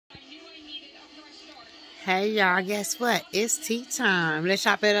Hey y'all, guess what? It's tea time. Let's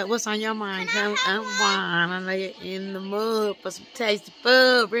chop it up. What's on your mind? Come unwind. I know you're in the mood for some tasty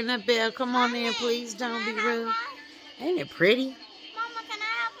food. Ring that bell. Come on in, please. Don't be rude. Ain't it pretty? Mama, can I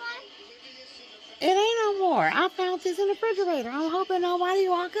have one? It ain't no more. I found this in the refrigerator. I'm hoping nobody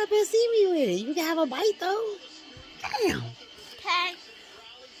walk up and see me with it. You can have a bite though. Damn. Okay.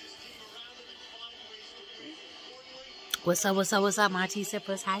 What's up, what's up, what's up, my tea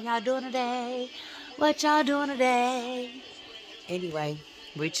sippers? How y'all doing today? What y'all doing today? Anyway,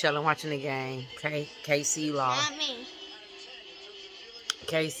 we chilling watching the game. KC lost. Not me.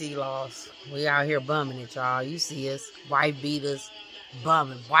 KC lost. We out here bumming it, y'all. You see us. White beaters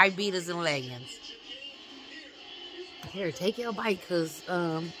bumming. White beaters and leggings. Here, take your bite, because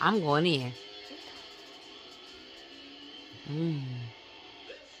I'm going in.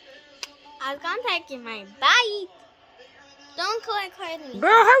 I was gonna take my bite. Don't click crazy. Girl,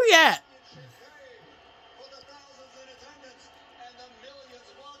 hurry up.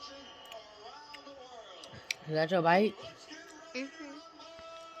 Is that your bite?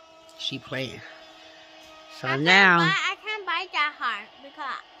 She playing. So now. I can't bite that hard because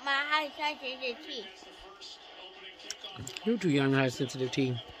my high sensitive teeth. You're too young to have sensitive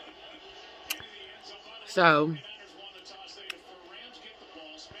teeth. So,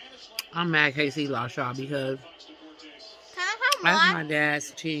 I'm mad KC lost, y'all, because Can I have that's more? my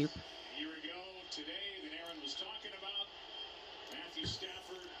dad's team.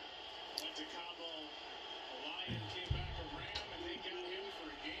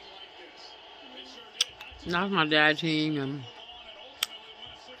 That's my dad's team, and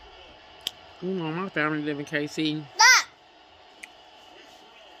you know, my family live in KC. Stop!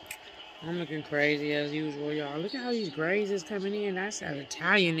 I'm looking crazy as usual, y'all. Look at how these grays is coming in. That's that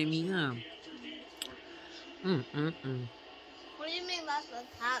Italian in me, huh? What do you mean that's what's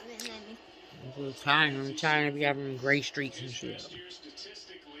happening to me? It's Italian. I'm trying to be having gray streaks and shit.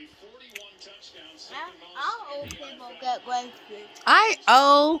 All old people get gray streaks.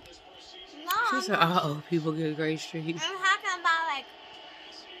 Oh. No, She said, "Oh, people get gray streaks." I'm talking about like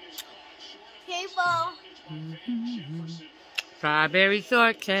people. Strawberry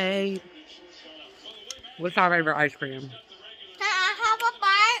shortcake. What's our favorite ice cream? Can I have a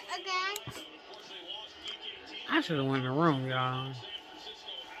bite again? I should have went in the room, y'all.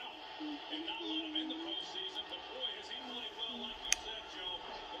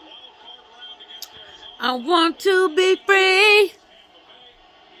 I want to be free.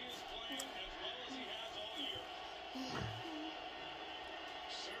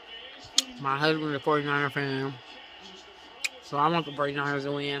 My husband's a 49er fan, so I want the 49ers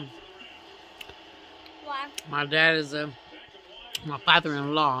to win. Why? My dad is my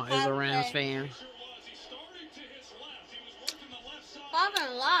father-in-law is a Rams fan.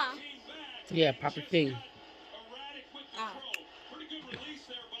 Father-in-law. Yeah, Papa T. Oh.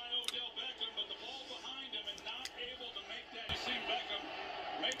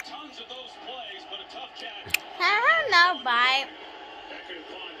 Can I have no bite?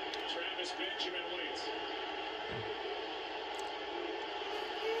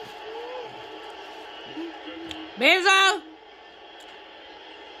 Benzo!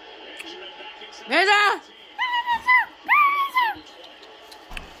 Benzo!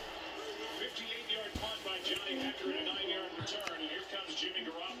 58-yard punt by Johnny Hecker and a 9-yard return. And here comes Jimmy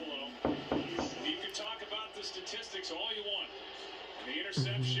Garoppolo. You can talk about the statistics all you want. The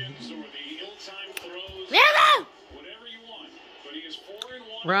interceptions or the ill-timed throws. Benzo! Whatever you want. But he is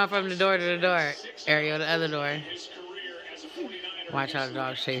 4-1. Run from the door to the door. Ariel, the other door. His career as a 49er. Watch how the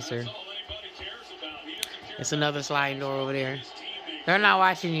dogs chase her. That's all anybody cares about. He doesn't care It's another sliding door over there. his teammates. They're not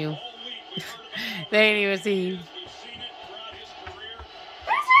watching you. All week we've heard about They ain't even see you. We've seen it throughout his career.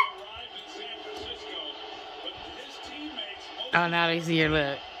 He arrived in San Francisco, but his teammates most Oh, now they see her.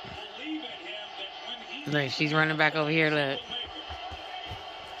 Look. believe in him that when he Look, she's running back over here. Look.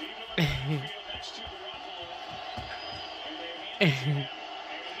 next to Garoppolo, and they hand it to him,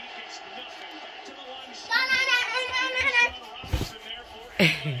 and he gets nothing. Back to the line. Robinson there for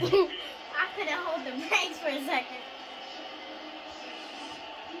him. I couldn't hold the brakes for a second.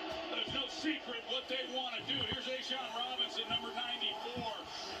 There's no secret what they want to do. Here's A'Shaun Robinson, number 94.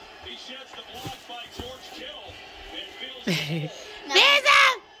 He sheds the block by George Kittle and fills the hole. No. Benzo!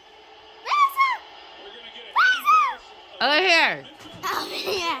 We're going to get a Over here. Oh,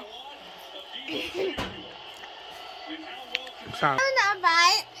 yeah. Sorry. No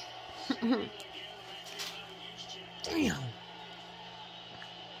bite. Damn.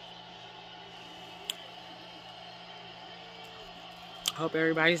 Hope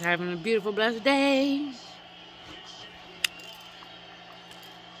everybody's having a beautiful, blessed day.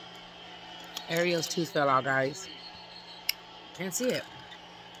 Ariel's tooth fell out, guys. Can't see it.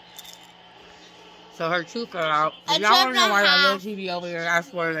 So her tooth fell out. If y'all want to know why that little TV over here,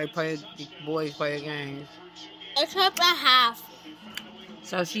 that's where the boys play the games. It's ripped in half.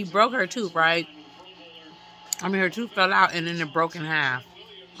 So she broke her tooth, right? I mean, her tooth fell out and then it broke in half.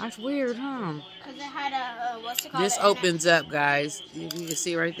 That's weird, huh? Because it had a, what's it called? This opens up, guys. You can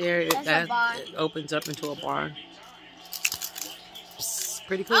see right there. That's a bar. It opens up into a bar. Psst,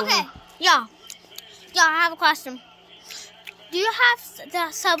 pretty cool. Okay, huh? Yo, I have a question. Do you have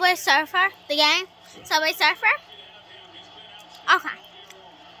the Subway Surfer, the game? Subway Surfer? Okay.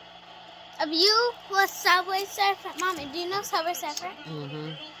 If you was Subway Surfer, Mommy, do you know Subway Surfer?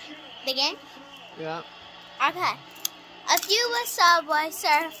 Mm-hmm. The game? Yeah. Okay. If you was Subway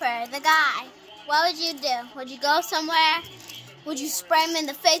Surfer, the guy, what would you do? Would you go somewhere? Would you spray him in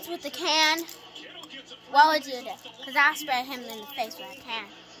the face with a can? What would you do? Because I'll spray him in the face with a can.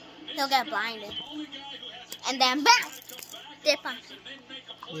 He'll get blinded. And then, bam! Dip on him.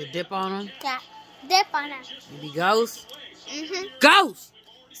 You dip on him? Yeah. Dip on him. You be ghost? Mm-hmm. Ghost!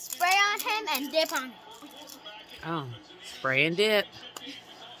 Spray on him and dip on him. Oh, spray and dip.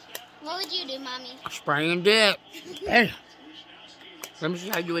 What would you do, Mommy? Spray and dip. Hey. Let me see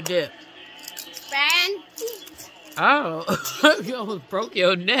how you do a dip. Spray and... Oh, you almost broke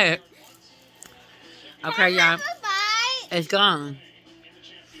your neck. Okay, y'all. It's gone.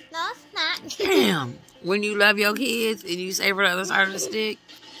 No, it's not. Damn. When you love your kids and you savor the other side of the stick,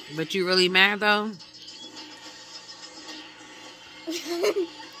 but you really mad though.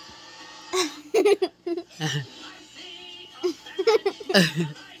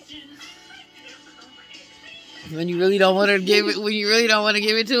 When you really don't want to give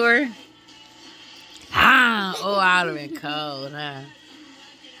it, to her. Ah, oh, I'd have been cold, huh?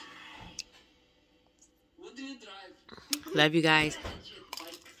 Love you guys.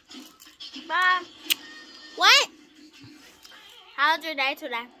 Bye. What? How's your day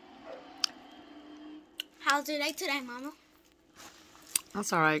today? How's your day today, Mama?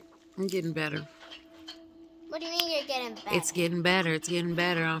 That's all right. I'm getting better. What do you mean you're getting better? It's getting better. It's getting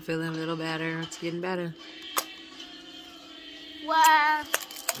better. I'm feeling a little better. It's getting better. Well,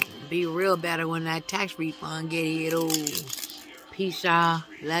 Be real better when that tax refund get here. Oh, peace, y'all.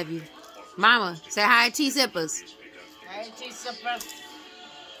 Love you. Mama, say hi to T-Zippers. Hi, T-Zippers.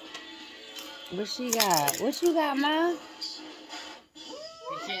 What she got? What you got, Mom?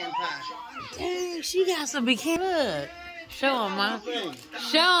 Pecan pie. Dang, she got some pecan. Look. Show them, Mom.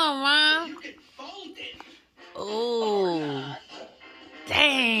 Show them, Mom. Oh.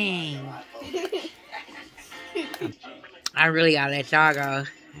 Dang. I really gotta let y'all go.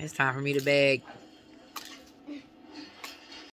 It's time for me to beg.